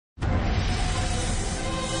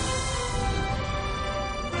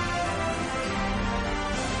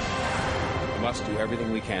must do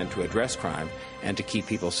everything we can to address crime and to keep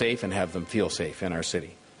people safe and have them feel safe in our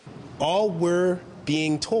city. All we're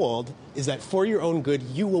being told is that for your own good,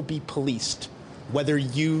 you will be policed, whether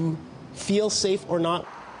you feel safe or not.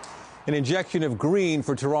 An injection of green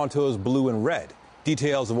for Toronto's blue and red.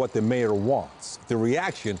 Details of what the mayor wants, the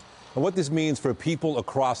reaction, and what this means for people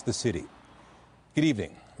across the city. Good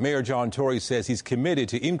evening. Mayor John Tory says he's committed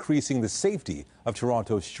to increasing the safety of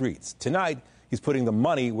Toronto's streets. Tonight, he's putting the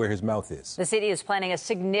money where his mouth is. The city is planning a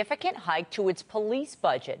significant hike to its police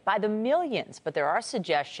budget by the millions, but there are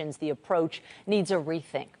suggestions the approach needs a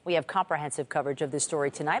rethink. We have comprehensive coverage of this story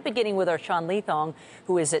tonight, beginning with our Sean Leathong,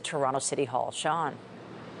 who is at Toronto City Hall. Sean.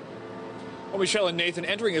 Well, Michelle and Nathan,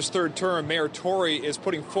 entering his third term, Mayor Tory is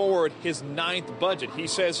putting forward his 9th budget. He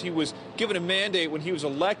says he was given a mandate when he was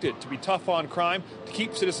elected to be tough on crime, to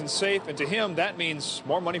keep citizens safe, and to him, that means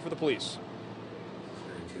more money for the police.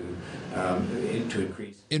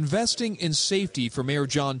 Investing in safety for Mayor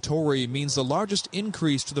John Tory means the largest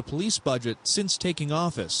increase to the police budget since taking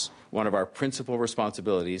office. One of our principal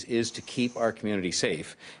responsibilities is to keep our community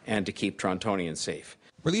safe and to keep Torontonians safe.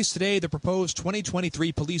 Released today, the proposed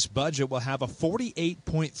 2023 police budget will have a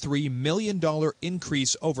 $48.3 million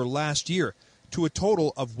increase over last year to a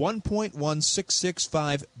total of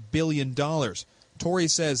 $1.1665 billion. Tory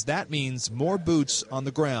says that means more boots on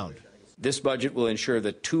the ground. This budget will ensure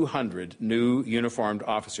that 200 new uniformed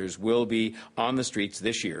officers will be on the streets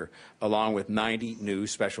this year, along with 90 new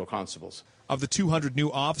special constables. Of the 200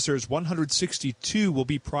 new officers, 162 will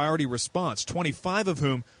be priority response, 25 of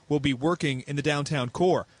whom will be working in the downtown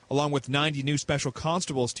core. Along with 90 new special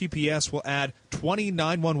constables, TPS will add 20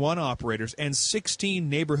 911 operators and 16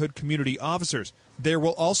 neighborhood community officers. There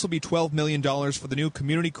will also be $12 million for the new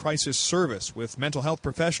community crisis service, with mental health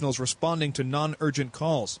professionals responding to non-urgent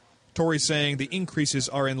calls. Tory saying the increases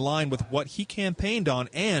are in line with what he campaigned on,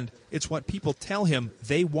 and it's what people tell him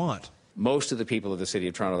they want. Most of the people of the City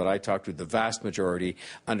of Toronto that I talk to, the vast majority,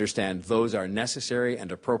 understand those are necessary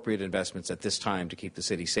and appropriate investments at this time to keep the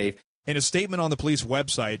city safe. In a statement on the police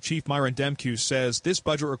website, Chief Myron Demkiw says this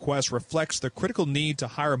budget request reflects the critical need to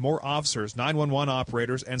hire more officers, 911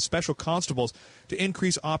 operators, and special constables to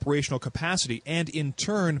increase operational capacity and, in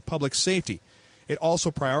turn, public safety. It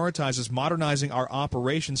also prioritizes modernizing our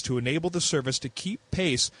operations to enable the service to keep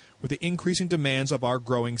pace with the increasing demands of our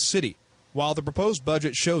growing city. While the proposed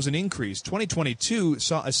budget shows an increase, 2022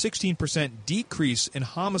 saw a 16% decrease in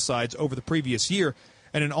homicides over the previous year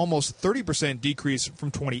and an almost 30% decrease from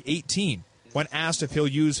 2018. When asked if he'll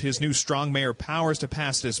use his new strong mayor powers to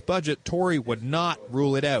pass this budget, Tory would not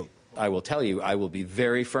rule it out. I will tell you, I will be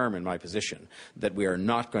very firm in my position that we are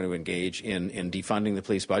not going to engage in defunding the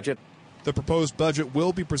police budget. The proposed budget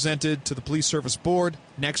will be presented to the Police Service Board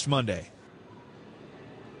next Monday.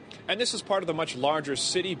 And this is part of the much larger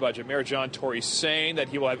city budget. Mayor John Tory saying that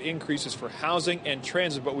he will have increases for housing and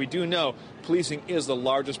transit, but we do know policing is the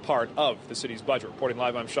largest part of the city's budget. Reporting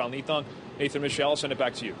live, I'm Sean Leathong. Nathan, Michelle, I'll send it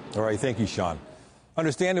back to you. All right, thank you, Sean.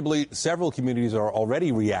 Understandably, several communities are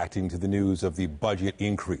already reacting to the news of the budget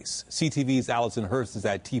increase. CTV's Allison Hurst is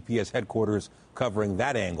at TPS headquarters covering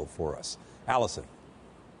that angle for us. Allison.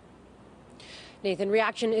 Nathan,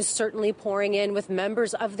 reaction is certainly pouring in, with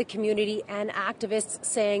members of the community and activists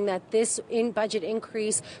saying that this budget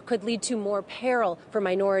increase could lead to more peril for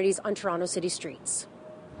minorities on Toronto city streets.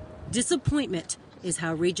 Disappointment is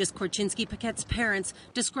how Regis Korchinski-Paquette's parents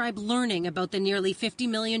describe learning about the nearly $50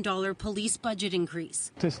 million police budget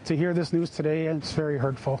increase. To hear this news today, it's very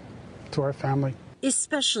hurtful to our family.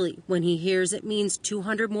 Especially when he hears it means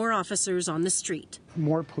 200 more officers on the street.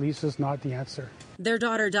 More police is not the answer. Their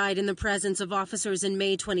daughter died in the presence of officers in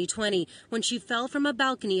May 2020 when she fell from a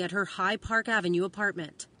balcony at her High Park Avenue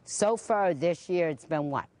apartment. So far this year, it's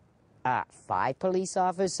been what? 5 police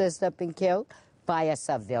officers that have been killed by a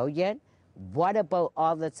civilian. What about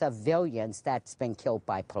all the civilians that's been killed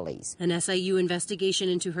by police? An SIU investigation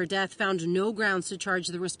into her death found no grounds to charge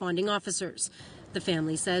the responding officers. The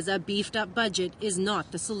family says a beefed-up budget is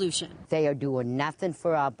not the solution. They are doing nothing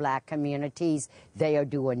for our black communities. They are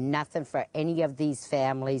doing nothing for any of these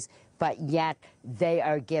families, but yet they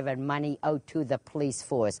are giving money out to the police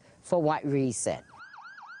force. For what reason?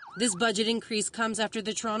 This budget increase comes after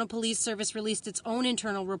the Toronto Police Service released its own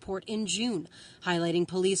internal report in June, highlighting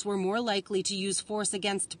police were more likely to use force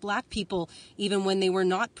against black people even when they were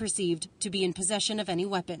not perceived to be in possession of any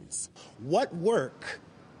weapons. What work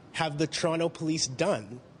have the Toronto Police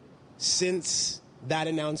done since that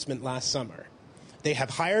announcement last summer? They have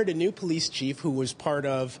hired a new police chief who was part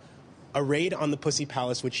of a raid on the Pussy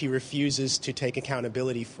Palace, which he refuses to take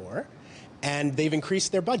accountability for, and they've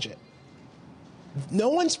increased their budget. No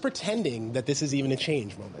one's pretending that this is even a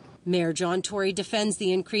change moment. Mayor John Tory defends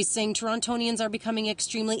the increase, saying Torontonians are becoming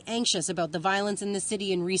extremely anxious about the violence in the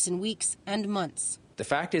city in recent weeks and months. The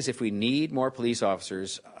fact is, if we need more police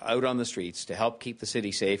officers out on the streets to help keep the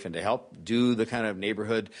city safe and to help do the kind of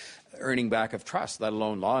neighborhood earning back of trust, let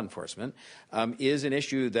alone law enforcement, is an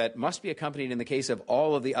issue that must be accompanied in the case of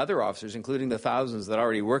all of the other officers, including the thousands that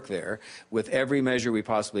already work there, with every measure we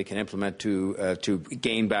possibly can implement to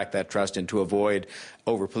gain back that trust and to avoid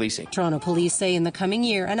over-policing. Toronto police say in the coming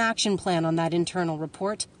year, an action plan on that internal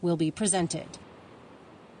report will be presented.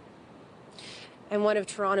 And one of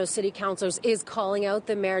Toronto City Councillors is calling out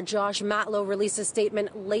the mayor. Josh Matlow released a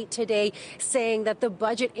statement late today saying that the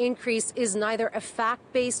budget increase is neither a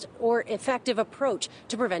fact-based or effective approach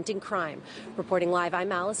to preventing crime. Reporting live,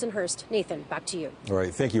 I'm Allison Hurst. Nathan, back to you. All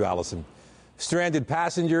right, thank you, Allison. Stranded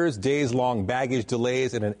passengers, days-long baggage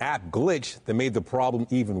delays, and an app glitch that made the problem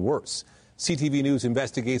even worse. CTV News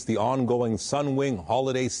investigates the ongoing Sunwing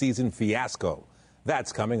holiday season fiasco.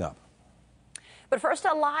 That's coming up. But first,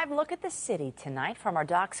 a live look at the city tonight from our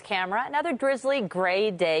Doc's camera. Another drizzly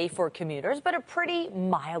gray day for commuters, but a pretty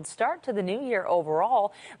mild start to the new year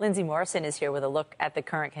overall. Lindsay Morrison is here with a look at the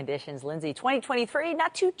current conditions. Lindsay, 2023,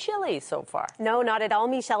 not too chilly so far. No, not at all,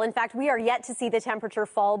 Michelle. In fact, we are yet to see the temperature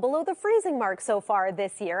fall below the freezing mark so far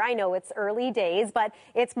this year. I know it's early days, but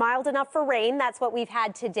it's mild enough for rain. That's what we've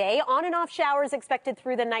had today. On and off showers expected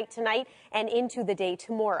through the night tonight and into the day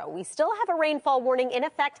tomorrow. We still have a rainfall warning in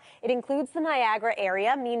effect. It includes the Niagara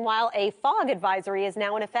area. Meanwhile, a fog advisory is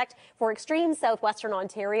now in effect for extreme southwestern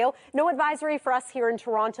Ontario. No advisory for us here in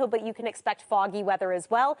Toronto, but you can expect foggy weather as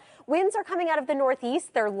well. Winds are coming out of the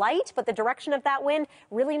northeast. They're light, but the direction of that wind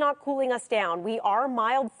really not cooling us down. We are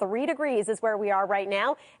mild. 3 degrees is where we are right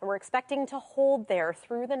now, and we're expecting to hold there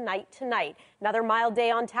through the night tonight. Another mild day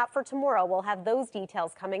on tap for tomorrow. We'll have those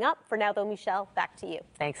details coming up. For now, though, Michelle, back to you.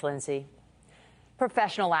 Thanks, Lindsay.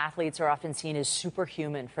 Professional athletes are often seen as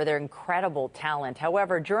superhuman for their incredible talent.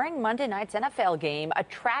 However, during Monday night's NFL game, a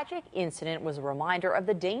tragic incident was a reminder of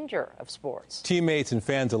the danger of sports. Teammates and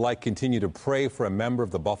fans alike continue to pray for a member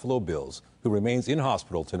of the Buffalo Bills who remains in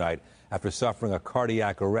hospital tonight after suffering a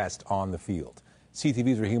cardiac arrest on the field.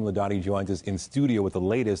 CTV's Raheem Ladani joins us in studio with the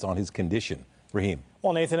latest on his condition. Raheem.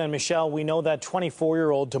 Well, Nathan and Michelle, we know that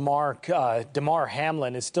 24-year-old Damar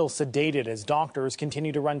Hamlin is still sedated as doctors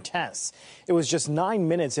continue to run tests. It was just 9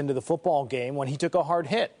 minutes into the football game when he took a hard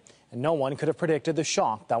hit, and no one could have predicted the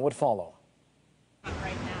shock that would follow.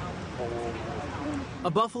 A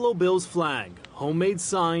Buffalo Bills flag, homemade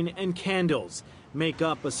sign, and candles make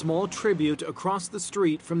up a small tribute across the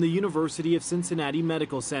street from the University of Cincinnati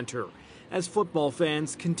Medical Center as football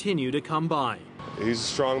fans continue to come by. He's a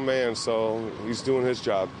strong man, so he's doing his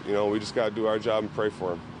job. You know, we just got to do our job and pray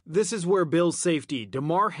for him. This is where Bills safety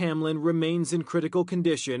Damar Hamlin remains in critical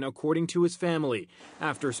condition, according to his family,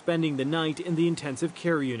 after spending the night in the intensive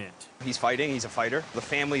care unit. He's fighting. He's a fighter. The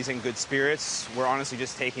family's in good spirits. We're honestly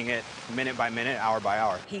just taking it minute by minute, hour by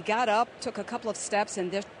hour. He got up, took a couple of steps,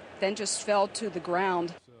 and then just fell to the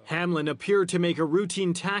ground. Hamlin appeared to make a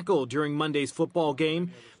routine tackle during Monday's football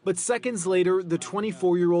game, but seconds later, the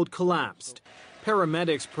 24-year-old collapsed.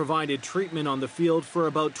 Paramedics provided treatment on the field for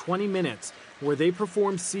about 20 minutes, where they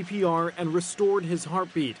performed CPR and restored his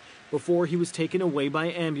heartbeat before he was taken away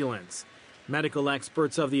by ambulance. Medical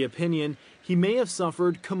experts of the opinion he may have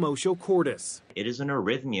suffered commotio cordis. It is an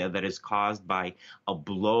arrhythmia that is caused by a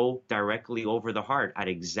blow directly over the heart at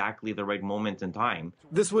exactly the right moment in time.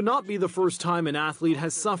 This would not be the first time an athlete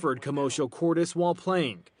has suffered commotio cordis while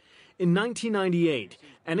playing. In 1998,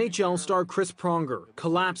 NHL star Chris Pronger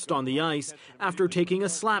collapsed on the ice after taking a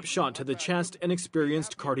slap shot to the chest and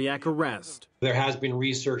experienced cardiac arrest. There has been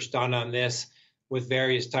research done on this with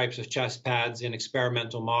various types of chest pads in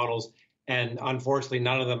experimental models, and unfortunately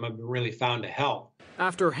none of them have been really found to help.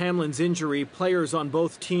 After Hamlin's injury, players on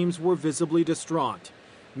both teams were visibly distraught,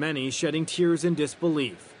 many shedding tears in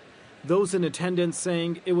disbelief. Those in attendance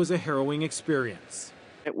saying it was a harrowing experience.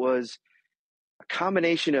 It was a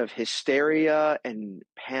combination of hysteria and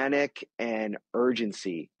panic and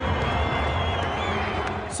urgency.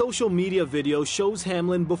 Social media video shows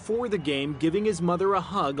Hamlin before the game giving his mother a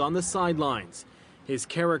hug on the sidelines. His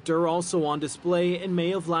character also on display in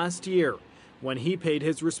May of last year, when he paid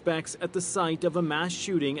his respects at the site of a mass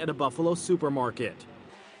shooting at a Buffalo supermarket.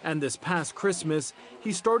 And this past Christmas,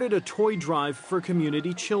 he started a toy drive for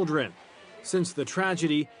community children. Since the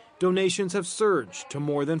tragedy, donations have surged to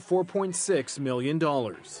more than $4.6 million.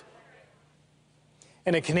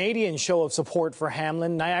 In a Canadian show of support for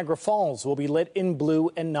Hamlin, Niagara Falls will be lit in blue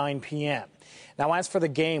at 9 p.m. Now, as for the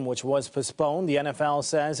game, which was postponed, the NFL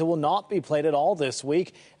says it will not be played at all this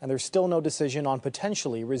week, and there's still no decision on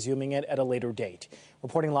potentially resuming it at a later date.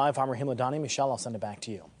 Reporting live, I'm Raheem Ladani. Michelle, I'll send it back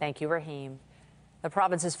to you. Thank you, Raheem. The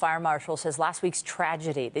province's fire marshal says last week's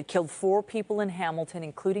tragedy that killed 4 people in Hamilton,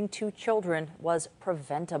 including 2 children, was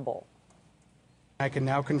preventable. I can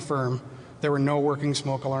now confirm there were no working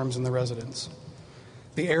smoke alarms in the residence.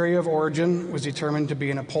 The area of origin was determined to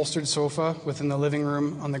be an upholstered sofa within the living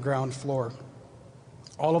room on the ground floor.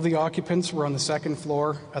 All of the occupants were on the second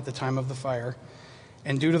floor at the time of the fire,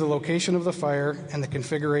 and due to the location of the fire and the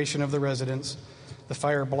configuration of the residence, the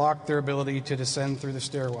fire blocked their ability to descend through the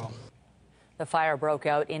stairwell. The fire broke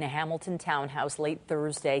out in a Hamilton townhouse late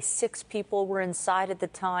Thursday. 6 people were inside at the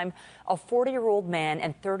time. A 40-year-old man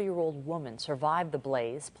and 30-year-old woman survived the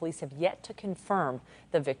blaze. Police have yet to confirm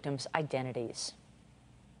the victims' identities.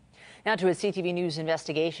 Now to a CTV News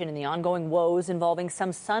investigation in the ongoing woes involving some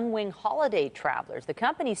Sunwing holiday travelers. The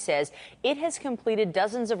company says it has completed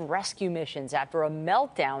dozens of rescue missions after a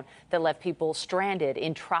meltdown that left people stranded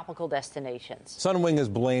in tropical destinations. Sunwing has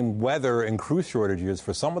blamed weather and crew shortages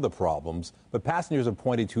for some of the problems, but passengers have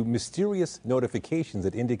pointed to mysterious notifications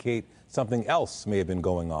that indicate something else may have been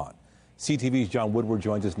going on. CTV's John Woodward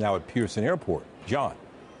joins us now at Pearson Airport. John.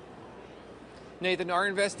 Nathan, our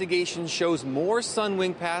investigation shows more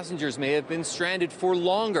Sunwing passengers may have been stranded for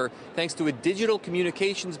longer thanks to a digital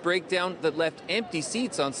communications breakdown that left empty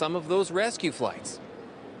seats on some of those rescue flights.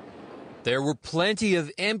 There were plenty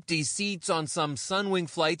of empty seats on some Sunwing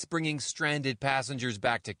flights bringing stranded passengers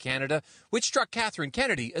back to Canada, which struck Catherine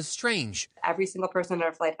Kennedy as strange. Every single person on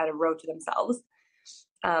our flight had a row to themselves.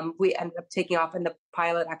 We ended up taking off, and the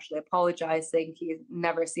pilot actually apologized, saying he had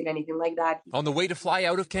never seen anything like that. On the way to fly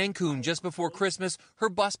out of Cancun just before Christmas, her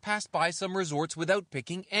bus passed by some resorts without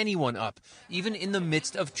picking anyone up, even in the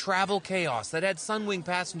midst of travel chaos that had Sunwing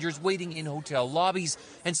passengers waiting in hotel lobbies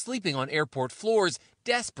and sleeping on airport floors,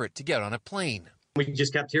 desperate to get on a plane. We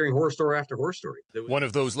just kept hearing horror story after horror story. One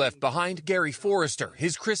of those left behind, Gary Forrester.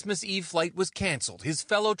 His Christmas Eve flight was canceled. His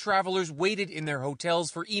fellow travelers waited in their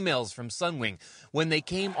hotels for emails from Sunwing. When they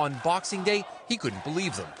came on Boxing Day, he couldn't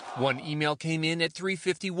believe them. One email came in at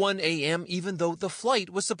 3:51 a.m., even though the flight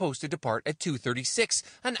was supposed to depart at 2:36,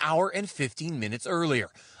 an hour and 15 minutes earlier.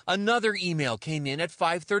 Another email came in at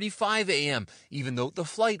 5:35 a.m., even though the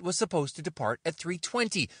flight was supposed to depart at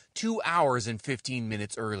 3:20, 2 hours and 15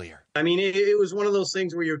 minutes earlier. I mean, it was one of those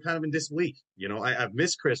things where you're kind of in disbelief. You know, I've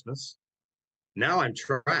missed Christmas. Now I'm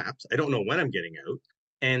trapped. I don't know when I'm getting out.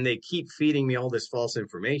 And they keep feeding me all this false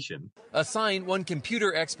information. A sign one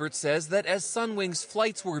computer expert says that as Sunwing's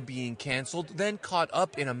flights were being canceled, then caught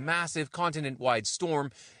up in a massive continent-wide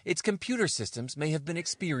storm, its computer systems may have been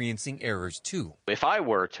experiencing errors too. If I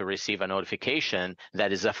were to receive a notification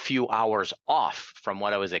that is a few hours off from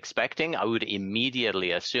what I was expecting, I would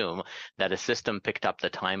immediately assume that a system picked up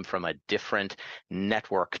the time from a different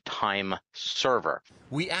network time server.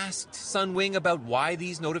 We asked Sunwing about why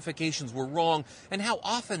these notifications were wrong and how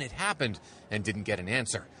often it happened, and didn't get an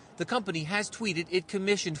answer. The company has tweeted it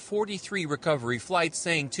commissioned 43 recovery flights,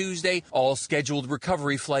 saying Tuesday, all scheduled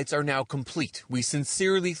recovery flights are now complete. We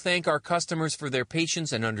sincerely thank our customers for their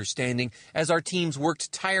patience and understanding as our teams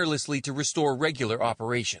worked tirelessly to restore regular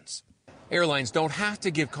operations. Airlines don't have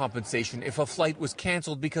to give compensation if a flight was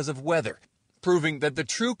canceled because of weather. Proving that the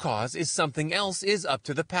true cause is something else is up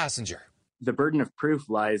to the passenger. The burden of proof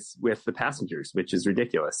lies with the passengers, which is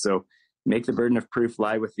ridiculous. So make the burden of proof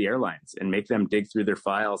lie with the airlines and make them dig through their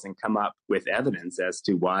files and come up with evidence as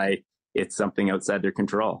to why it's something outside their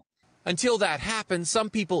control. Until that happens,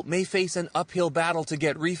 some people may face an uphill battle to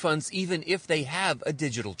get refunds even if they have a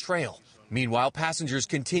digital trail. Meanwhile, passengers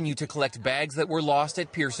continue to collect bags that were lost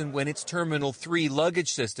at Pearson when its Terminal 3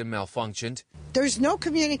 luggage system malfunctioned. There's no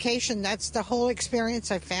communication. That's the whole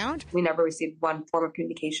experience I found. We never received one form of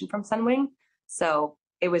communication from Sunwing, so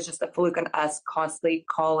it was just a fluke on us constantly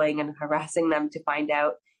calling and harassing them to find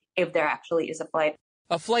out if there actually is a flight.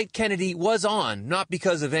 A flight Kennedy was on, not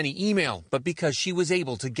because of any email, but because she was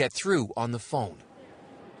able to get through on the phone.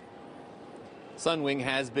 Sunwing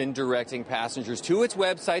has been directing passengers to its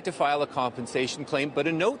website to file a compensation claim, but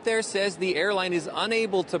a note there says the airline is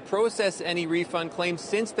unable to process any refund claims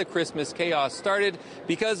since the Christmas chaos started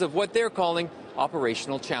because of what they're calling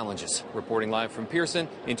operational challenges. Reporting live from Pearson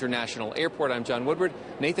International Airport, I'm John Woodward.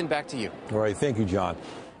 Nathan, back to you. All right, thank you, John.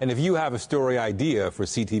 And if you have a story idea for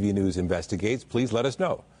CTV News Investigates, please let us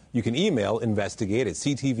know. You can email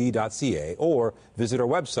investigate@ctv.ca or visit our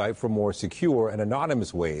website for more secure and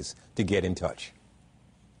anonymous ways to get in touch.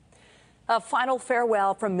 A final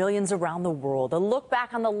farewell from millions around the world. A look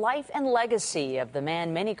back on the life and legacy of the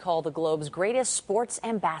man many call the globe's greatest sports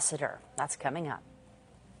ambassador. That's coming up.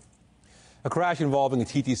 A crash involving a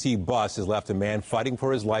TTC bus has left a man fighting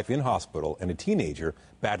for his life in hospital and a teenager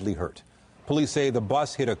badly hurt. Police say the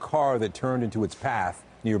bus hit a car that turned into its path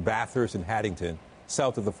near Bathurst and Haddington,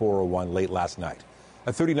 south of the 401, late last night.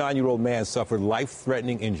 A 39-year-old man suffered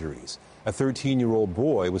life-threatening injuries. A 13-year-old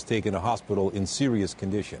boy was taken to hospital in serious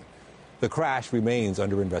condition. The crash remains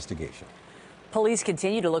under investigation. Police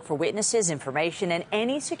continue to look for witnesses, information, and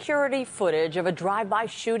any security footage of a drive-by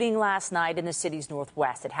shooting last night in the city's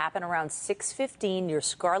northwest. It happened around 6:15 near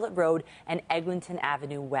Scarlett Road and Eglinton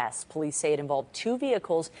Avenue West. Police say it involved 2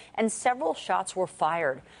 vehicles and several shots were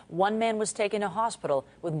fired. One man was taken to hospital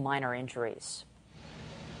with minor injuries.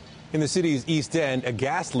 In the city's East End, a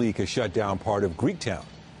gas leak has shut down part of Greektown.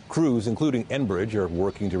 Crews, including Enbridge, are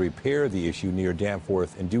working to repair the issue near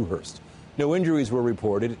Danforth and Dewhurst. No injuries were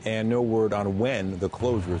reported and no word on when the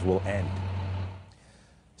closures will end.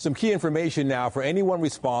 Some key information now for anyone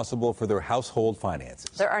responsible for their household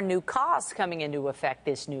finances. There are new costs coming into effect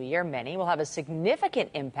this new year. Many will have a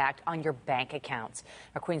significant impact on your bank accounts.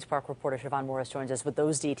 Our Queen's Park reporter Siobhan Morris joins us with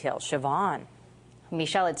those details. Siobhan.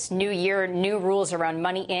 Michelle, it's new year, new rules around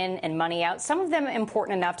money in and money out. Some of them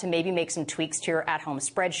important enough to maybe make some tweaks to your at-home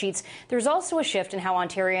spreadsheets. There's also a shift in how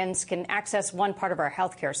Ontarians can access one part of our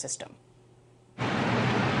healthcare system.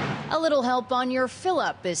 A little help on your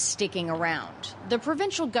fill-up is sticking around. The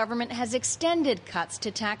provincial government has extended cuts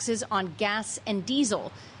to taxes on gas and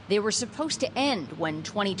diesel. They were supposed to end when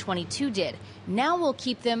 2022 did. Now we'll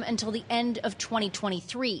keep them until the end of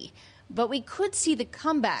 2023. But we could see the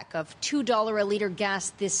comeback of $2 a litre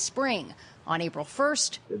gas this spring. On April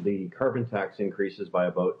 1st, the carbon tax increases by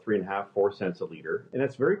about 3.5–4 cents a litre. And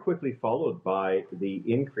it's very quickly followed by the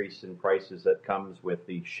increase in prices that comes with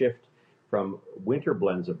the shift from winter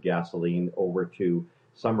blends of gasoline over to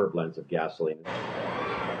summer blends of gasoline.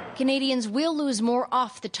 Canadians will lose more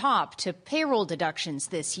off the top to payroll deductions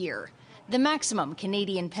this year. The maximum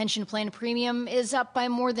Canadian pension plan premium is up by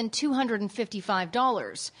more than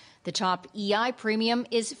 $255. The top EI premium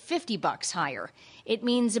is $50 higher. It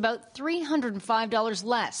means about $305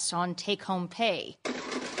 less on take-home pay.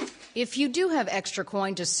 If you do have extra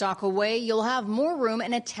coin to sock away, you'll have more room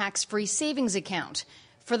in a tax-free savings account.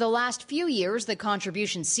 For the last few years, the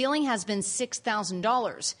contribution ceiling has been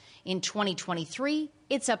 $6,000. In 2023,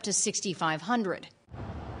 it's up to $6,500.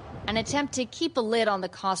 An attempt to keep a lid on the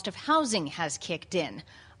cost of housing has kicked in.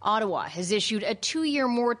 Ottawa has issued a 2-year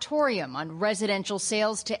moratorium on residential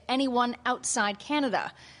sales to anyone outside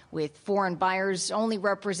Canada. With foreign buyers only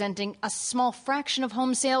representing a small fraction of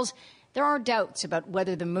home sales, there are doubts about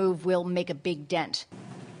whether the move will make a big dent.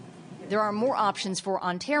 There are more options for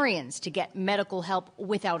Ontarians to get medical help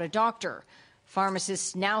without a doctor.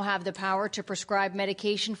 Pharmacists now have the power to prescribe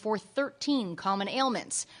medication for 13 common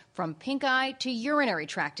ailments, from pink eye to urinary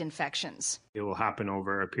tract infections. It will happen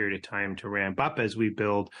over a period of time to ramp up as we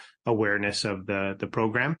build awareness of the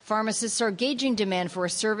program. Pharmacists are gauging demand for a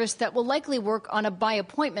service that will likely work on a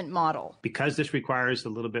by-appointment model. Because this requires a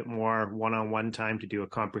little bit more one-on-one time to do a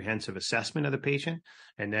comprehensive assessment of the patient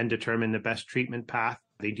and then determine the best treatment path,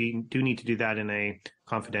 they do need to do that in a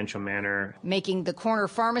confidential manner. Making the corner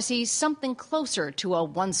pharmacy something closer to a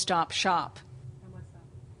one-stop shop.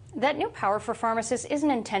 That new power for pharmacists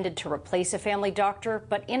isn't intended to replace a family doctor,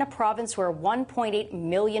 but in a province where 1.8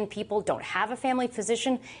 million people don't have a family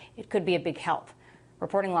physician, it could be a big help.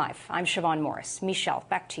 Reporting live, I'm Siobhan Morris. Michelle,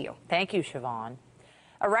 back to you. Thank you, Siobhan.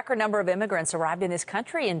 A record number of immigrants arrived in this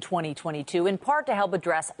country in 2022, in part to help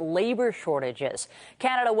address labor shortages.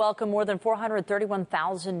 Canada welcomed more than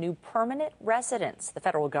 431,000 new permanent residents. The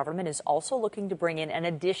federal government is also looking to bring in an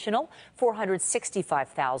additional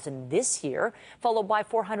 465,000 this year, followed by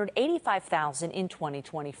 485,000 in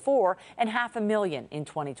 2024 and 500,000 in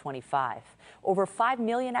 2025. Over 5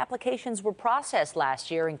 million applications were processed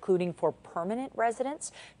last year, including for permanent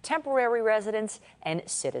residents, temporary residents, and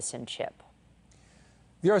citizenship.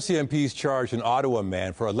 The RCMP's charged an Ottawa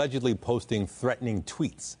man for allegedly posting threatening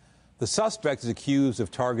tweets. The suspect is accused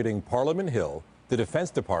of targeting Parliament Hill, the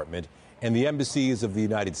Defense Department, and the embassies of the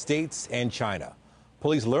United States and China.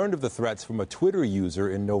 Police learned of the threats from a Twitter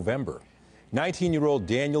user in November. 19-year-old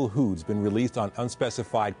Daniel Hood's been released on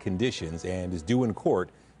unspecified conditions and is due in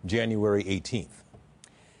court January 18th.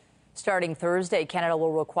 Starting Thursday, Canada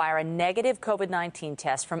will require a negative COVID-19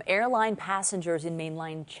 test from airline passengers in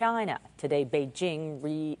mainland China. Today,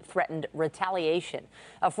 Beijing threatened retaliation.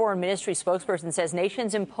 A foreign ministry spokesperson says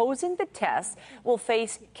nations imposing the test will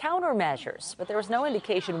face countermeasures, but there is no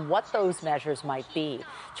indication what those measures might be.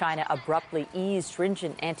 China abruptly eased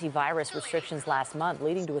stringent antivirus restrictions last month,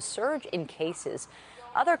 leading to a surge in cases.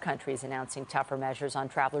 Other countries announcing tougher measures on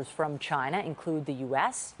travelers from China include the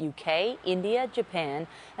U.S., UK, India, Japan,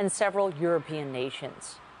 and several European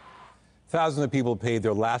nations. Thousands of people paid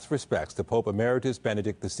their last respects to Pope Emeritus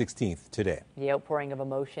Benedict XVI today. The outpouring of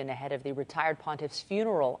emotion ahead of the retired pontiff's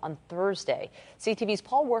funeral on Thursday. CTV's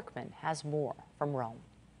Paul Workman has more from Rome.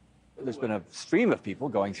 There's been a stream of people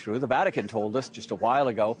going through. The Vatican told us just a while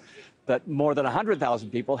ago that more than 100,000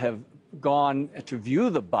 people have gone to view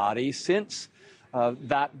the body since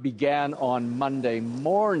that began on Monday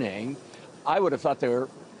morning. I would have thought there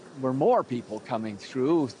were more people coming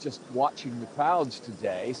through just watching the crowds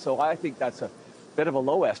today. So I think that's a bit of a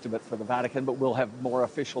low estimate for the Vatican, but we'll have more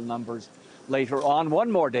official numbers later on.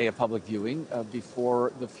 One more day of public viewing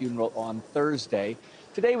before the funeral on Thursday.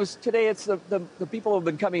 Today it's the people who have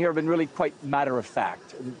been coming here have been really quite matter of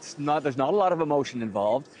fact. There's not a lot of emotion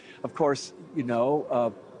involved. Of course,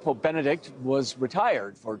 Pope Benedict was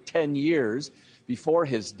retired for 10 years before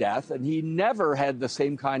his death, and he never had the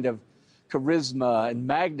same kind of charisma and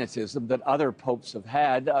magnetism that other popes have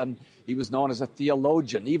had. He was known as a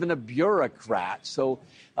theologian, even a bureaucrat, so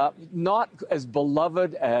not as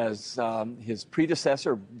beloved as his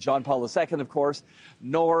predecessor, John Paul II, of course,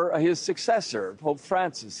 nor his successor, Pope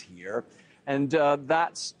Francis here. And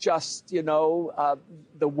that's just, the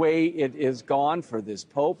way it is gone for this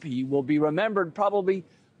pope. He will be remembered probably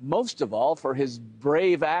most of all for his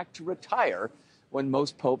brave act to retire when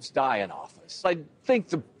most popes die in office. I think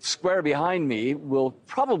the square behind me will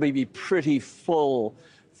probably be pretty full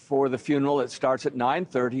for the funeral. It starts at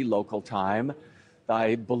 9:30 local time.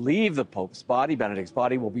 I believe the Pope's body, Benedict's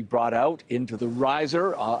body, will be brought out into the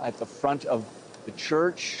riser at the front of the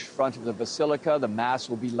church, front of the basilica. The Mass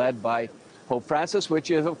will be led by Pope Francis,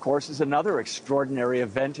 which is, of course, is another extraordinary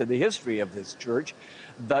event in the history of this church,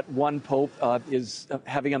 that one pope is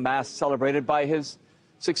having a Mass celebrated by his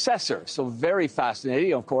successor. So very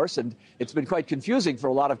fascinating, of course, and it's been quite confusing for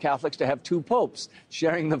a lot of Catholics to have two popes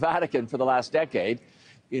sharing the Vatican for the last decade.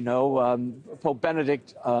 Pope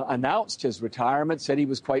Benedict announced his retirement, said he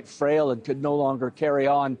was quite frail and could no longer carry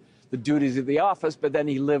on the duties of the office, but then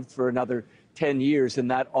he lived for another 10 years in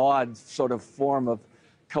that odd sort of form of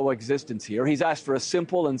coexistence here. He's asked for a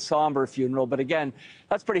simple and somber funeral, but again,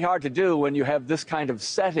 that's pretty hard to do when you have this kind of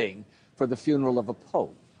setting for the funeral of a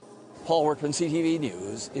pope. Paul Workman, CTV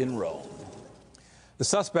News in Rome. The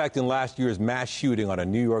suspect in last year's mass shooting on a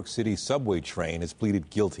New York City subway train has pleaded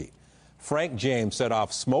guilty. Frank James set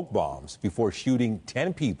off smoke bombs before shooting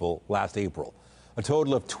 10 people last April. A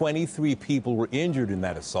total of 23 people were injured in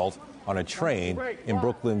that assault on a train in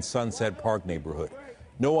Brooklyn's Sunset Park neighborhood.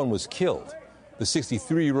 No one was killed. The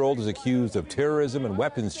 63-year-old is accused of terrorism and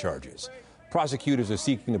weapons charges. Prosecutors are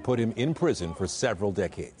seeking to put him in prison for several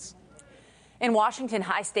decades. In Washington,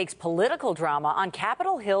 high-stakes political drama on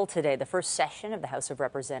Capitol Hill today. The first session of the House of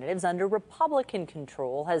Representatives under Republican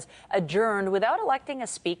control has adjourned without electing a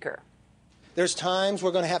speaker. There's times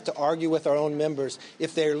we're going to have to argue with our own members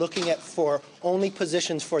if they're looking at for only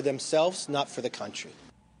positions for themselves, not for the country.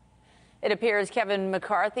 It appears Kevin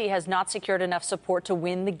McCarthy has not secured enough support to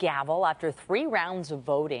win the gavel after 3 rounds of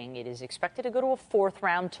voting. It is expected to go to a 4th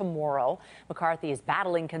round tomorrow. McCarthy is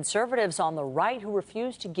battling conservatives on the right who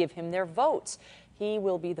refuse to give him their votes. He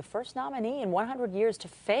will be the first nominee in 100 years to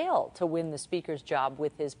fail to win the speaker's job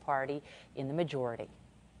with his party in the majority.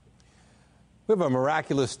 We have a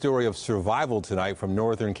miraculous story of survival tonight from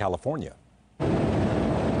Northern California.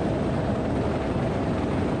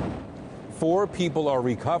 4 people are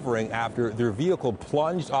recovering after their vehicle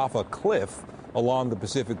plunged off a cliff along the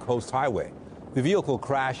Pacific Coast Highway. The vehicle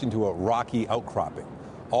crashed into a rocky outcropping.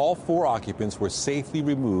 All 4 occupants were safely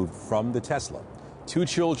removed from the Tesla. 2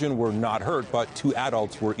 children were not hurt, but 2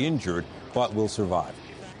 adults were injured, but will survive.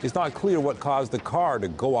 It's not clear what caused the car to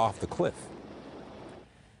go off the cliff.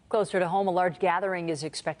 Closer to home, a large gathering is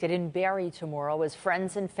expected in Barrie tomorrow as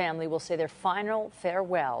friends and family will say their final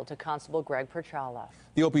farewell to Constable Greg Perchala.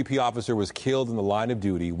 The OPP officer was killed in the line of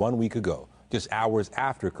duty 1 week ago, just hours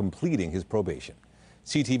after completing his probation.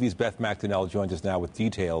 CTV's Beth McDonnell joins us now with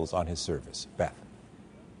details on his service. Beth.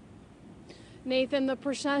 Nathan, the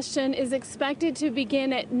procession is expected to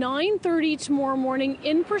begin at 9:30 tomorrow morning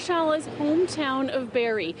in Perchala's hometown of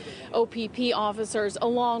Barrie. OPP officers,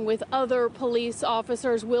 along with other police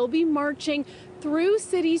officers, will be marching through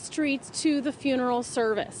city streets to the funeral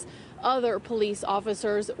service. Other police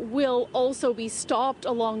officers will also be stopped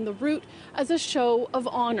along the route as a show of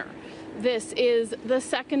honor. This is the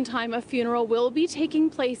second time a funeral will be taking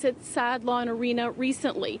place at Sadlon Arena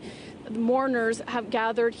recently. The mourners have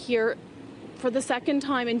gathered here for the second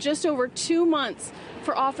time in just over 2 months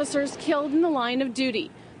for officers killed in the line of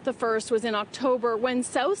duty. The first was in October when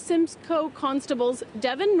South Simcoe constables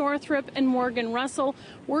Devin Northrup and Morgan Russell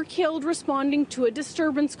were killed responding to a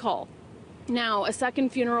disturbance call. Now, a second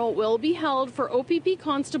funeral will be held for OPP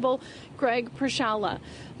Constable Greg Prashala.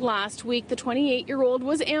 Last week, the 28-year-old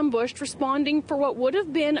was ambushed responding for what would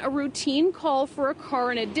have been a routine call for a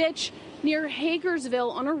car in a ditch near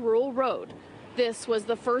Hagersville on a rural road. This was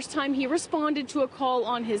the first time he responded to a call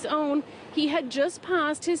on his own. He had just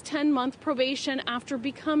passed his 10-month probation after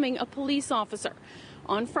becoming a police officer.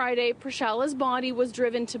 On Friday, Prashala's body was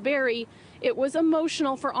driven to Barrie. It was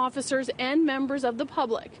emotional for officers and members of the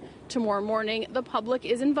public. Tomorrow morning, the public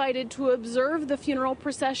is invited to observe the funeral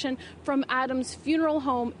procession from Adams Funeral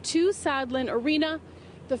Home to Sadlon Arena.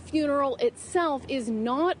 The funeral itself is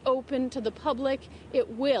not open to the public. It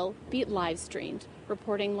will be live streamed.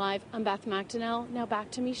 Reporting live, I'm Beth McDonnell. Now back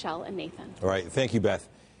to Michelle and Nathan. All right, thank you, Beth.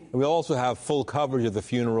 And we'll also have full coverage of the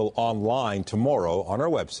funeral online tomorrow on our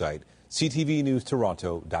website,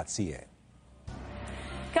 ctvnewstoronto.ca.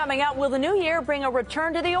 Coming up, will the new year bring a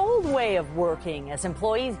return to the old way of working as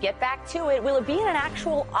employees get back to it? Will it be in an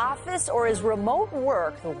actual office, or is remote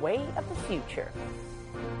work the way of the future?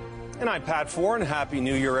 And I'm Pat Foran. Happy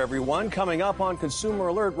New Year, everyone. Coming up on Consumer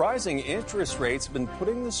Alert, rising interest rates have been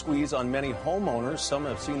putting the squeeze on many homeowners. Some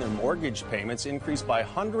have seen their mortgage payments increase by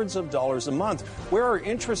hundreds of dollars a month. Where are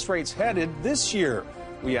interest rates headed this year?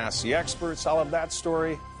 We asked the experts. I'll have that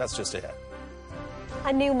story. That's just ahead.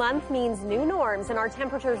 A new month means new norms, and our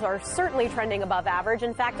temperatures are certainly trending above average.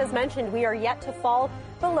 In fact, as mentioned, we are yet to fall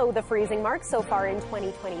below the freezing mark so far in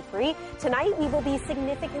 2023. Tonight, we will be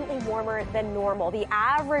significantly warmer than normal. The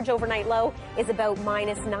average overnight low is about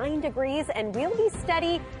 -9 degrees, and we'll be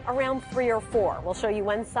steady around 3 or 4. We'll show you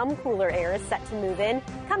when some cooler air is set to move in,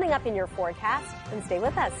 coming up in your forecast. And stay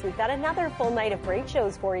with us. We've got another full night of great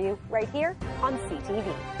shows for you right here on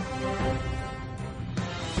CTV.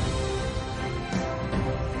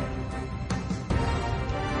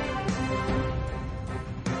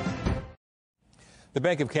 The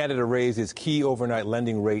Bank of Canada raised its key overnight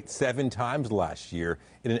lending rate 7 times last year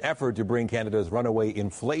in an effort to bring Canada's runaway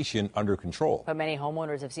inflation under control. But many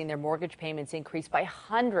homeowners have seen their mortgage payments increase by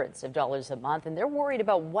hundreds of dollars a month, and they're worried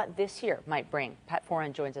about what this year might bring. Pat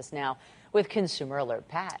Foran joins us now with Consumer Alert.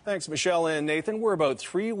 Pat. Thanks, Michelle and Nathan. We're about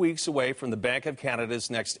 3 weeks away from the Bank of Canada's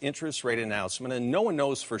next interest rate announcement, and no one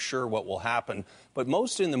knows for sure what will happen. But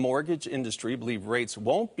most in the mortgage industry believe rates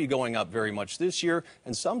won't be going up very much this year,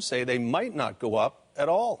 and some say they might not go up at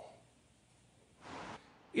all.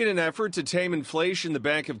 In an effort to tame inflation, the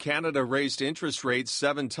Bank of Canada raised interest rates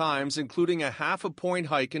 7 times, including a half-a-point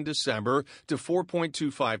hike in December to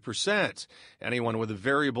 4.25%. Anyone with a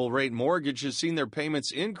variable rate mortgage has seen their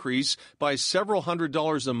payments increase by several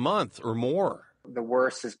 $100s a month or more. The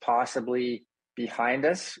worst is possibly behind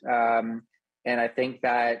us, and I think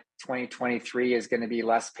that 2023 is going to be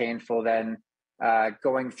less painful than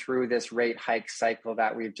going through this rate hike cycle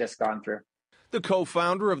that we've just gone through. The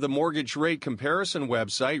co-founder of the mortgage rate comparison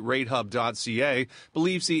website, ratehub.ca,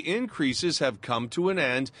 believes the increases have come to an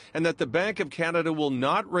end and that the Bank of Canada will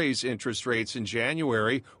not raise interest rates in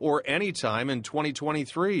January or any time in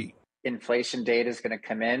 2023. Inflation data is going to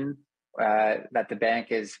come in that the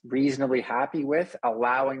bank is reasonably happy with,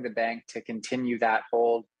 allowing the bank to continue that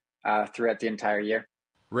hold throughout the entire year.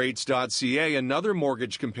 Rates.ca, another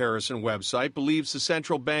mortgage comparison website, believes the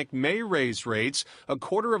central bank may raise rates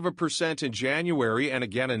 0.25% in January and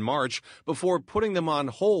again in March before putting them on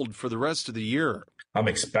hold for the rest of the year. I'm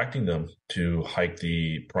expecting them to hike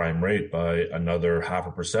the prime rate by another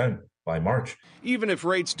 0.5% by March. Even if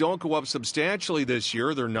rates don't go up substantially this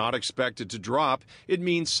year, they're not expected to drop. It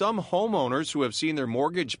means some homeowners who have seen their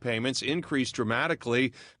mortgage payments increase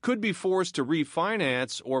dramatically could be forced to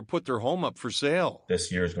refinance or put their home up for sale.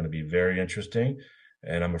 This year is going to be very interesting,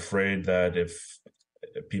 and I'm afraid that if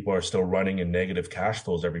people are still running in negative cash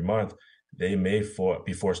flows every month, they may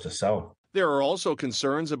be forced to sell. There are also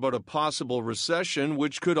concerns about a possible recession,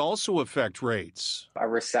 which could also affect rates. A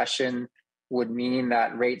recession would mean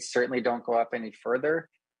that rates certainly don't go up any further.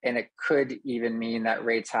 And it could even mean that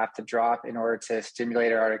rates have to drop in order to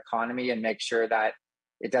stimulate our economy and make sure that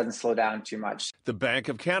it doesn't slow down too much. The Bank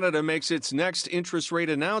of Canada makes its next interest rate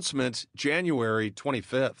announcement January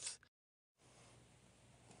 25th.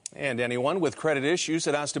 And anyone with credit issues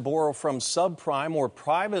that has to borrow from subprime or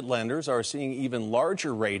private lenders are seeing even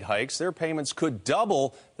larger rate hikes. Their payments could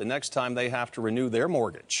double the next time they have to renew their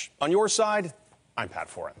mortgage. On your side, I'm Pat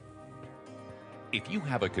Foran. If you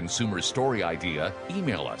have a consumer story idea,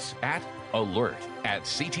 email us at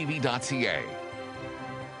alert@ctv.ca.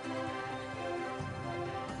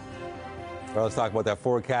 Well, let's talk about that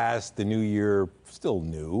forecast. The new year still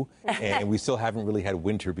new, and we still haven't really had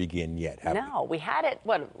winter begin yet, have we? No, we had it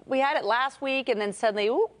last week, and then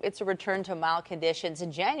suddenly, it's a return to mild conditions.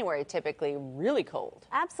 In January, typically really cold.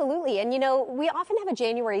 Absolutely. And, you know, we often have a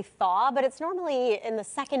January thaw, but it's normally in the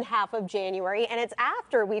second half of January, and it's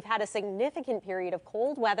after we've had a significant period of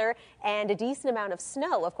cold weather and a decent amount of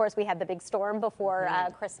snow. Of course, we had the big storm before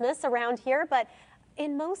Christmas around here, but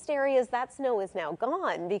in most areas, that snow is now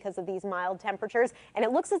gone because of these mild temperatures, and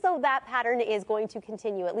it looks as though that pattern is going to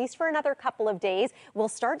continue, at least for another couple of days. We'll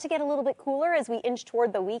start to get a little bit cooler as we inch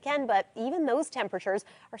toward the weekend, but even those temperatures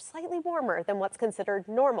are slightly warmer than what's considered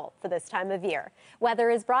normal for this time of year. Weather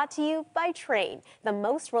is brought to you by Trane, the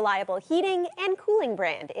most reliable heating and cooling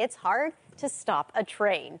brand. It's hard to stop a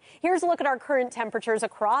train. Here's a look at our current temperatures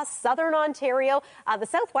across southern Ontario. The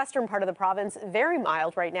southwestern part of the province, very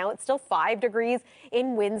mild right now. It's still 5 degrees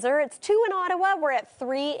in Windsor. It's 2 in Ottawa. We're at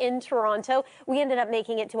 3 in Toronto. We ended up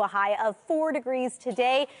making it to a high of 4 degrees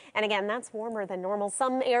today. And again, that's warmer than normal.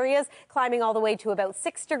 Some areas climbing all the way to about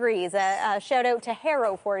 6 degrees. A shout out to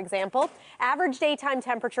Harrow, for example. Average daytime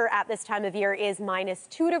temperature at this time of year is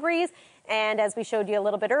 -2 degrees. And as we showed you a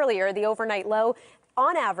little bit earlier, the overnight low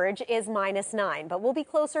on average is -9, but we'll be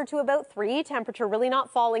closer to about 3. Temperature really not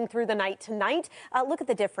falling through the night tonight. Look at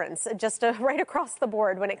the difference just right across the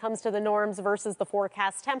board when it comes to the norms versus the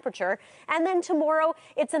forecast temperature. And then tomorrow,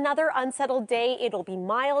 it's another unsettled day. It'll be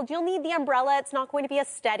mild. You'll need the umbrella. It's not going to be a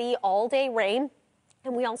steady all-day rain.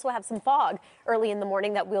 And we also have some fog early in the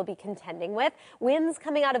morning that we'll be contending with. Winds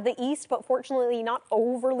coming out of the east, but fortunately not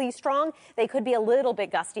overly strong. They could be a little bit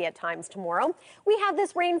gusty at times tomorrow. We have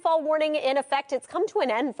this rainfall warning in effect. It's come to an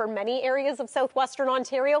end for many areas of southwestern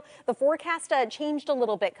Ontario. The forecast changed a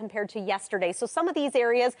little bit compared to yesterday. So some of these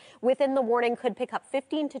areas within the warning could pick up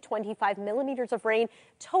 15 to 25 millimeters of rain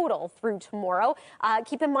total through tomorrow.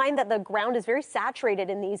 Keep in mind that the ground is very saturated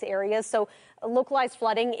in these areas, so localized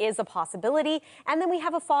flooding is a possibility. And then we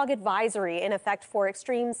have a fog advisory in effect for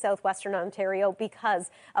extreme southwestern Ontario because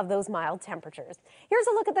of those mild temperatures. Here's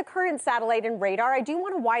a look at the current satellite and radar. I do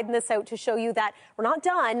want to widen this out to show you that we're not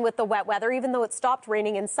done with the wet weather, even though it stopped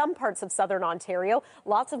raining in some parts of southern Ontario.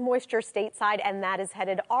 Lots of moisture stateside, and that is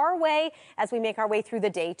headed our way as we make our way through the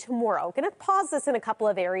day tomorrow. Going to pause this in a couple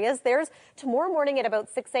of areas. There's tomorrow morning at about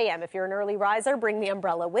 6 a.m. If you're an early riser, bring the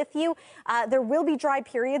umbrella with you. There will be dry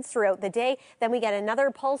periods throughout the day. Then we get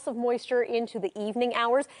another pulse of moisture into the evening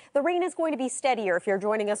hours. The rain is going to be steadier if you're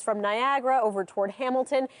joining us from Niagara over toward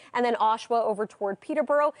Hamilton and then Oshawa over toward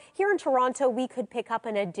Peterborough. Here in Toronto, we could pick up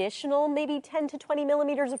an additional maybe 10 to 20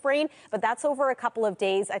 millimeters of rain, but that's over a couple of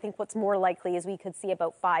days. I think what's more likely is we could see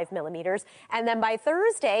about 5 millimeters. And then by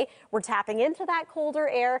Thursday, we're tapping into that colder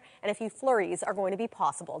air and a few flurries are going to be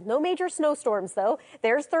possible. No major snowstorms, though.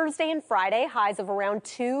 There's Thursday and Friday, highs of around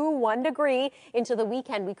 1 degree. Into the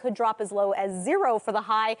weekend, we could drop as low as 0 for the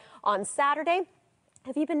high on Saturday.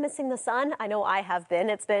 Have you been missing the sun? I know I have been.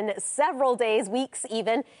 It's been several days, weeks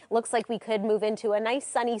even. Looks like we could move into a nice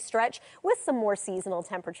sunny stretch with some more seasonal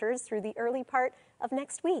temperatures through the early part of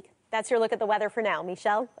next week. That's your look at the weather for now.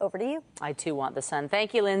 Michelle, over to you. I too want the sun.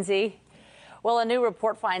 Thank you, Lindsay. Well, a new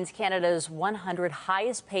report finds Canada's 100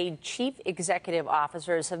 highest paid chief executive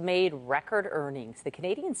officers have made record earnings. The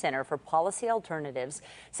Canadian Centre for Policy Alternatives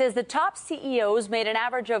says the top CEOs made an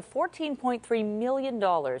average of $14.3 million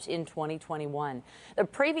in 2021. The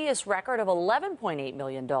previous record of $11.8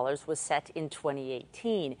 million was set in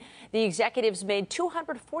 2018. The executives made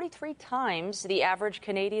 243 times the average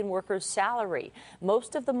Canadian worker's salary.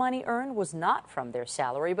 Most of the money earned was not from their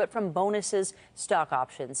salary, but from bonuses, stock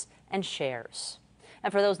options, and shares.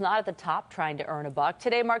 And for those not at the top trying to earn a buck,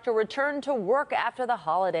 today marked a return to work after the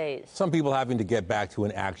holidays. Some people having to get back to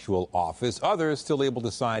an actual office, others still able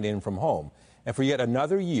to sign in from home. And for yet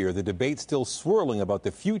another year, the debate's still swirling about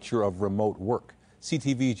the future of remote work.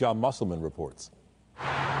 CTV's John Musselman reports.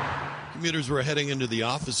 Commuters were heading into the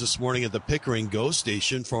office this morning at the Pickering GO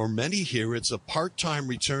station. For many here, it's a part-time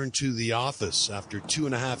return to the office. After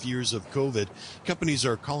 2.5 years of COVID, companies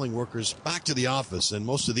are calling workers back to the office, and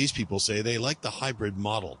most of these people say they like the hybrid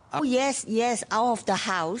model. Oh, yes, out of the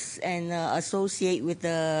house and associate with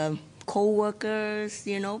the co-workers,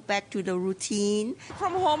 back to the routine.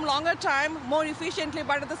 From home longer time, more efficiently,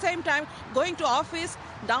 but at the same time, going to office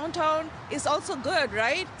downtown is also good,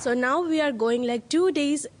 right? So now we are going like 2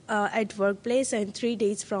 days at workplace and 3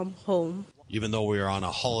 days from home. Even though we are on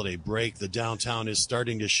a holiday break, the downtown is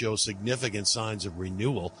starting to show significant signs of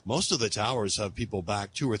renewal. Most of the towers have people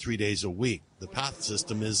back 2 or 3 days a week. The PATH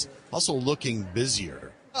system is also looking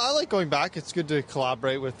busier. I like going back. It's good to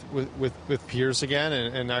collaborate with peers again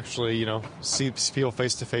and actually, see people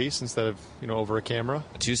face to face instead of, over a camera.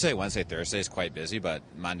 Tuesday, Wednesday, Thursday is quite busy, but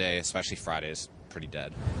Monday, especially Friday, is pretty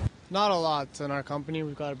dead. Not a lot in our company.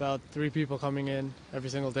 We've got about 3 people coming in every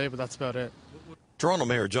single day, but that's about it. Toronto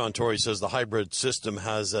Mayor John Tory says the hybrid system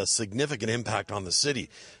has a significant impact on the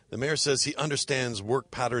city. The mayor says he understands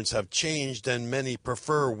work patterns have changed and many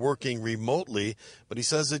prefer working remotely, but he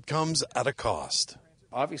says it comes at a cost.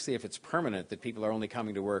 Obviously, if it's permanent, that people are only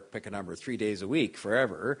coming to work, pick a number, 3 days a week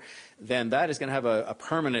forever, then that is going to have a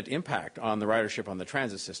permanent impact on the ridership on the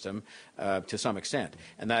transit system to some extent.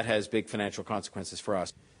 And that has big financial consequences for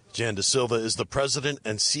us. Jan De Silva is the president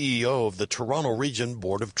and CEO of the Toronto Region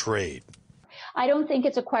Board of Trade. I don't think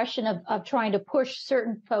it's a question of trying to push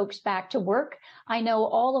certain folks back to work. I know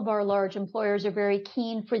all of our large employers are very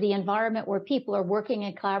keen for the environment where people are working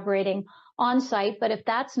and collaborating on site, but if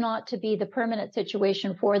that's not to be the permanent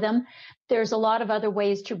situation for them, there's a lot of other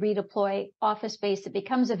ways to redeploy office space that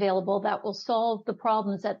becomes available that will solve the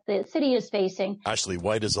problems that the city is facing. Ashley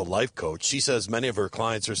White is a life coach. She says many of her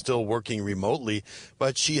clients are still working remotely,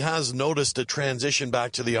 but she has noticed a transition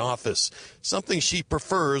back to the office, something she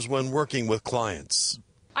prefers when working with clients.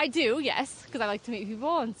 I do, yes, because I like to meet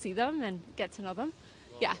people and see them and get to know them.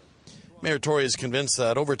 Yeah. Mayor Tory is convinced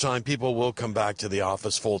that over time people will come back to the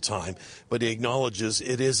office full time, but he acknowledges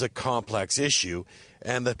it is a complex issue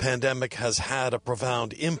and the pandemic has had a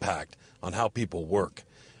profound impact on how people work.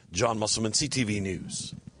 John Musselman, CTV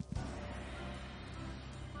News.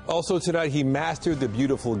 Also tonight, he mastered the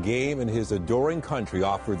beautiful game and his adoring country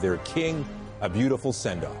offered their king a beautiful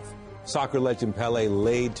send-off. Soccer legend Pelé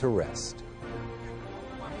laid to rest.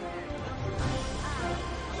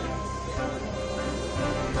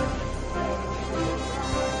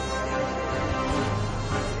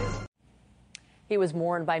 He was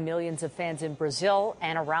mourned by millions of fans in Brazil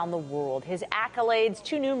and around the world. His accolades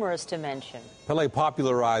too numerous to mention. Pelé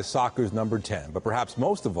popularized soccer's number 10, but perhaps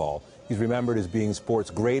most of all, he's remembered as being sport's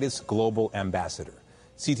greatest global ambassador.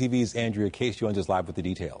 CTV's Andrea Case joins us live with the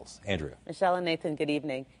details. Andrea. Michelle and Nathan, good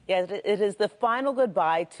evening. Yes, it is the final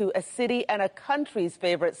goodbye to a city and a country's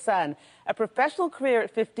favorite son. A professional career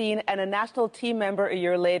at 15 and a national team member a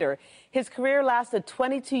year later. His career lasted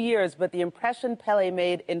 22 years, but the impression Pelé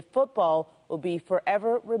made in football will be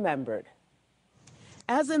forever remembered.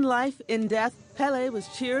 As in life, in death, Pelé was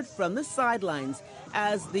cheered from the sidelines.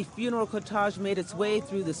 As the funeral cortege made its way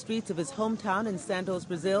through the streets of his hometown in Santos,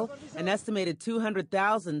 Brazil, an estimated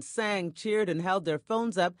 200,000 sang, cheered, and held their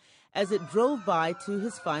phones up as it drove by to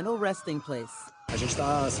his final resting place.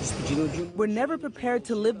 We're never prepared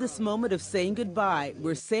to live this moment of saying goodbye.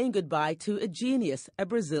 We're saying goodbye to a genius, a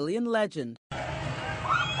Brazilian legend.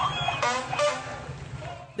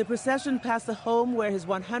 The procession passed the home where his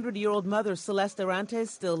 100-year-old mother, Celeste Arantes,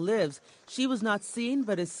 still lives. She was not seen,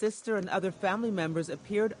 but his sister and other family members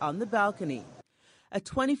appeared on the balcony. A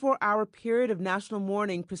 24-hour period of national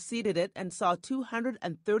mourning preceded it and saw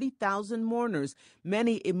 230,000 mourners,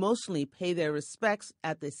 many emotionally pay their respects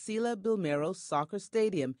at the Sila Belmiro soccer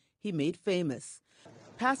stadium he made famous.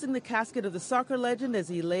 Passing the casket of the soccer legend as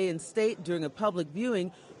he lay in state during a public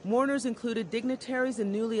viewing, mourners included dignitaries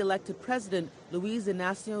and newly elected president Luiz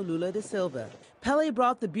Inácio Lula da Silva. Pelé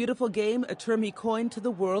brought the beautiful game, a term he coined, to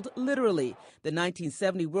the world literally. The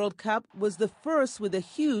 1970 World Cup was the first with a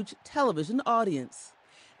huge television audience.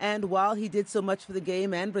 And while he did so much for the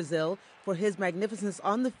game and Brazil, for his magnificence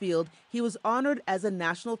on the field, he was honored as a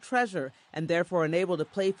national treasure and therefore unable to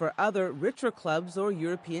play for other richer clubs or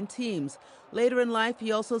European teams. Later in life,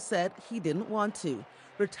 he also said he didn't want to.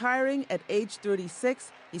 Retiring at age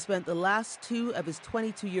 36, he spent the last 2 of his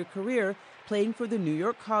 22-year career playing for the New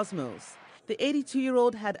York Cosmos. The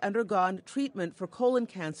 82-year-old had undergone treatment for colon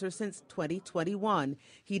cancer since 2021.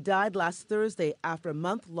 He died last Thursday after a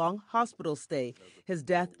month-long hospital stay. His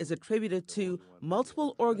death is attributed to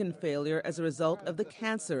multiple organ failure as a result of the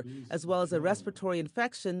cancer, as well as a respiratory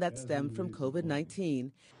infection that stemmed from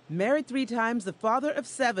COVID-19. Married 3 times, the father of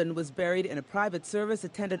 7 was buried in a private service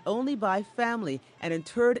attended only by family and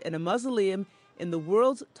interred in a mausoleum in the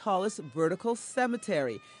world's tallest vertical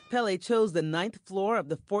cemetery. Pelé chose the 9th floor of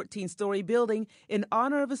the 14-story building in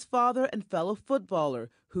honor of his father and fellow footballer,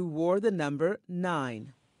 who wore the number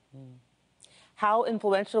 9. How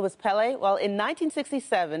influential was Pele? Well, in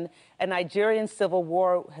 1967, a Nigerian civil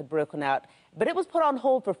war had broken out, but it was put on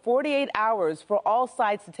hold for 48 hours for all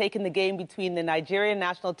sides to take in the game between the Nigerian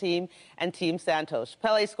national team and Team Santos.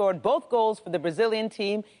 Pele scored both goals for the Brazilian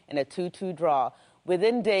team in a 2-2 draw.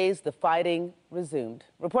 Within days, the fighting resumed.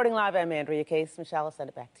 Reporting live, I'm Andrea Case. Michelle, I'll send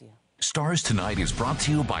it back to you. Stars Tonight is brought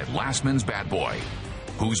to you by Lastman's Bad Boy.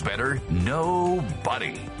 Who's better?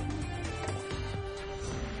 Nobody.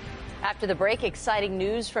 After the break, exciting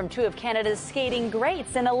news from two of Canada's skating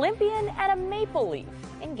greats, an Olympian and a Maple Leaf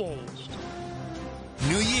engaged.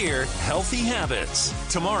 New year, healthy habits.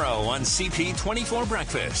 Tomorrow on CP24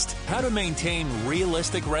 Breakfast, how to maintain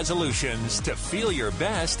realistic resolutions to feel your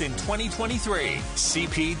best in 2023.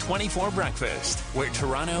 CP24 Breakfast, where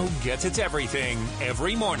Toronto gets its everything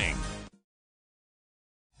every morning.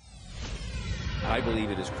 I believe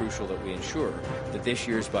it is crucial that we ensure that this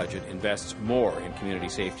year's budget invests more in community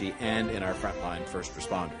safety and in our frontline first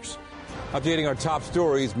responders. Updating our top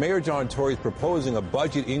stories, Mayor John Tory is proposing a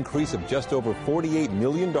budget increase of just over $48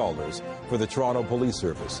 million for the Toronto Police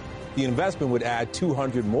Service. The investment would add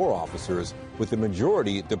 200 more officers, with the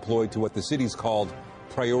majority deployed to what the city's called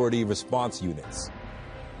priority response units.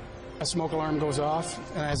 A smoke alarm goes off,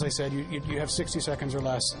 and as I said, you have 60 seconds or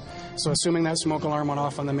less. So assuming that smoke alarm went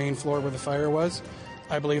off on the main floor where the fire was,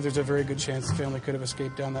 I believe there's a very good chance the family could have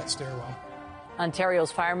escaped down that stairwell.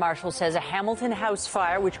 Ontario's fire marshal says a Hamilton House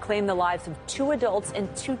fire, which claimed the lives of 2 adults and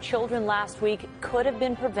 2 children last week, could have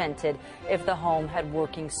been prevented if the home had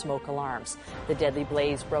working smoke alarms. The deadly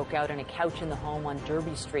blaze broke out in a couch in the home on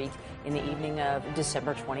Derby Street in the evening of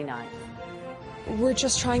December 29th. We're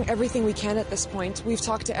just trying everything we can at this point. We've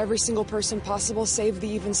talked to every single person possible, save the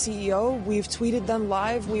even CEO. We've tweeted them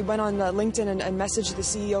live. We went on LinkedIn and messaged the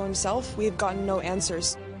CEO himself. We've gotten no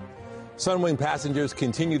answers. Sunwing passengers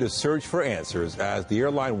continue to search for answers as the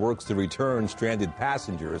airline works to return stranded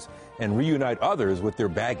passengers and reunite others with their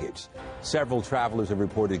baggage. Several travelers have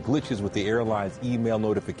reported glitches with the airline's email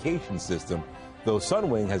notification system, though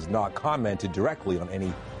Sunwing has not commented directly on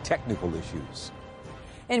any technical issues.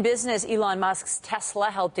 In business, Elon Musk's Tesla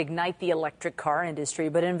helped ignite the electric car industry,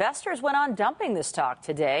 but investors went on dumping the stock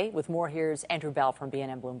today. With more, here's Andrew Bell from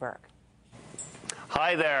BNN Bloomberg.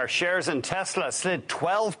 Hi there. Shares in Tesla slid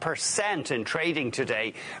 12% in trading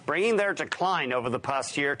today, bringing their decline over the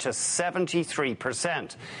past year to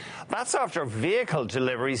 73%. That's after vehicle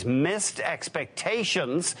deliveries missed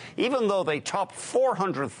expectations, even though they topped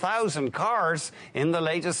 400,000 cars in the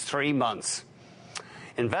latest 3 months.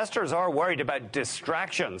 Investors are worried about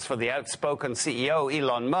distractions for the outspoken CEO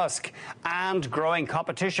Elon Musk and growing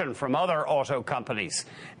competition from other auto companies.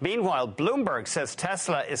 Meanwhile, Bloomberg says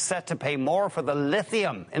Tesla is set to pay more for the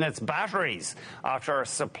lithium in its batteries after a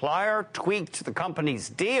supplier tweaked the company's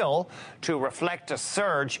deal to reflect a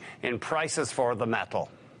surge in prices for the metal.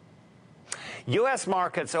 U.S.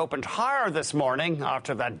 markets opened higher this morning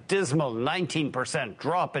after that dismal 19%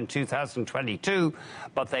 drop in 2022,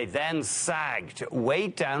 but they then sagged,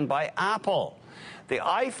 weighed down by Apple. The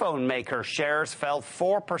iPhone maker shares fell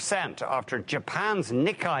 4% after Japan's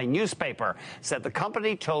Nikkei newspaper said the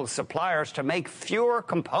company told suppliers to make fewer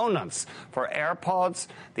components for AirPods,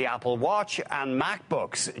 the Apple Watch, and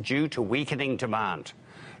MacBooks due to weakening demand.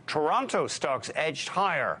 Toronto stocks edged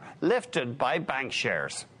higher, lifted by bank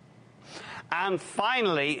shares. And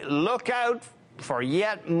finally, look out for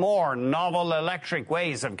yet more novel electric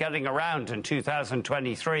ways of getting around in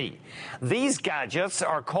 2023. These gadgets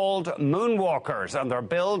are called Moonwalkers, and they're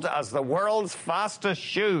billed as the world's fastest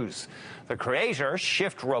shoes. The creator,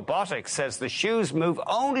 Shift Robotics, says the shoes move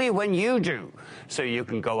only when you do, so you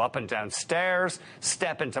can go up and down stairs,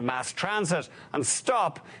 step into mass transit, and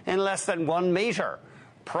stop in less than 1 meter.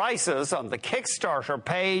 Prices on the Kickstarter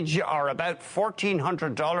page are about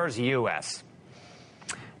 $1,400 US.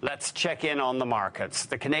 Let's check in on the markets.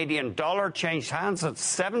 The Canadian dollar changed hands at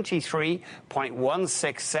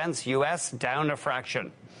 73.16 cents US, down a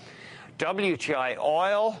fraction. WTI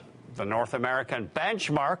oil, the North American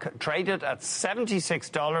benchmark, traded at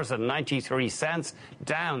 $76.93,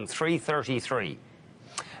 down $3.33.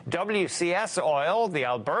 WCS oil, the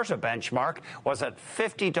Alberta benchmark, was at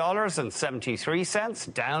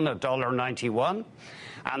 $50.73, down $1.91.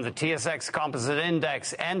 And the TSX Composite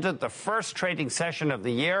Index ended the first trading session of the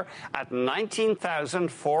year at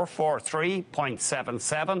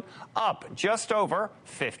 19,443.77, up just over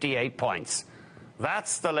 58 points.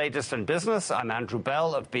 That's the latest in business. I'm Andrew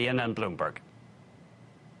Bell of BNN Bloomberg.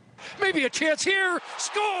 Maybe a chance here.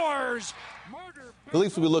 Scores! The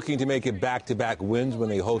Leafs will be looking to make it back-to-back wins when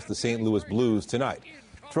they host the St. Louis Blues tonight.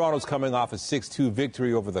 Toronto's coming off a 6-2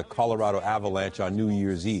 victory over the Colorado Avalanche on New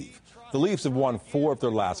Year's Eve. The Leafs have won 4 of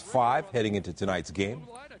their last 5 heading into tonight's game.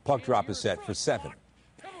 Puck drop is set for 7.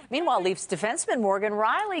 Meanwhile, Leafs defenseman Morgan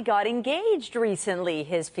Rielly got engaged recently.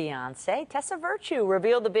 His fiancée, Tessa Virtue,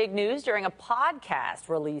 revealed the big news during a podcast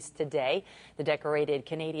released today. The decorated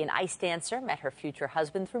Canadian ice dancer met her future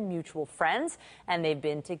husband through mutual friends, and they've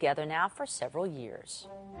been together now for several years.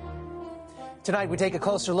 Tonight, we take a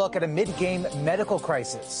closer look at a mid-game medical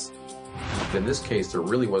crisis. In this case, there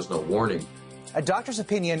really was no warning. A doctor's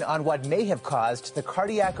opinion on what may have caused the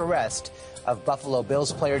cardiac arrest of Buffalo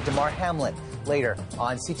Bills player Damar Hamlin, later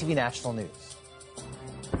on CTV National News.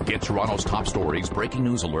 Get Toronto's top stories, breaking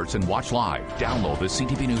news alerts, and watch live. Download the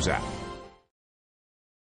CTV News app.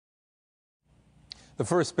 The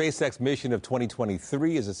first SpaceX mission of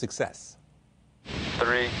 2023 is a success.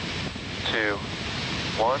 3, 2,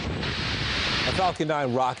 1. A Falcon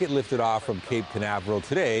 9 rocket lifted off from Cape Canaveral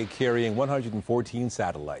today, carrying 114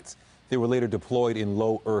 satellites. They were later deployed in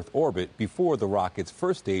low Earth orbit before the rocket's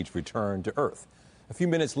first stage returned to Earth. A few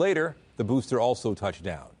minutes later, the booster also touched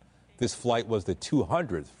down. This flight was the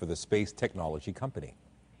 200th for the space technology company.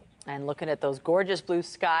 And looking at those gorgeous blue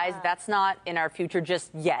skies, that's not in our future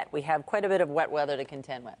just yet. We have quite a bit of wet weather to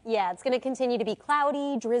contend with. Yeah, it's going to continue to be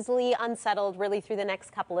cloudy, drizzly, unsettled really through the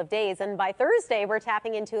next couple of days. And by Thursday, we're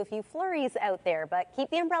tapping into a few flurries out there. But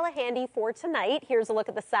keep the umbrella handy for tonight. Here's a look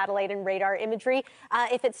at the satellite and radar imagery.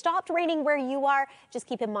 If it stopped raining where you are, just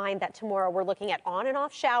keep in mind that tomorrow we're looking at on and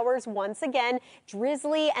off showers once again,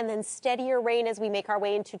 drizzly and then steadier rain as we make our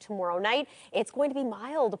way into tomorrow night. It's going to be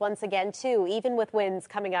mild once again, too, even with winds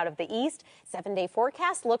coming out of the east. 7-day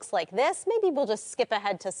forecast looks like this. Maybe we'll just skip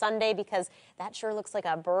ahead to Sunday because that sure looks like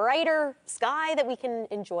a brighter sky that we can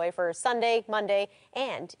enjoy for Sunday, Monday,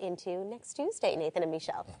 and into next Tuesday. Nathan and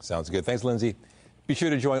Michelle. Sounds good. Thanks, Lindsay. Be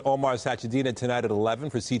sure to join Omar Sachedina tonight at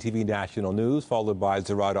 11 for CTV National News, followed by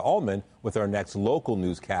Zarada Ullman with our next local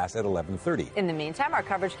newscast at 11:30. In the meantime, our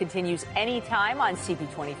coverage continues anytime on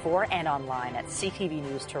CP24 and online at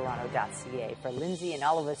ctvnewstoronto.ca. For Lindsay and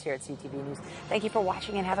all of us here at CTV News, thank you for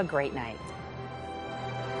watching and have a great night.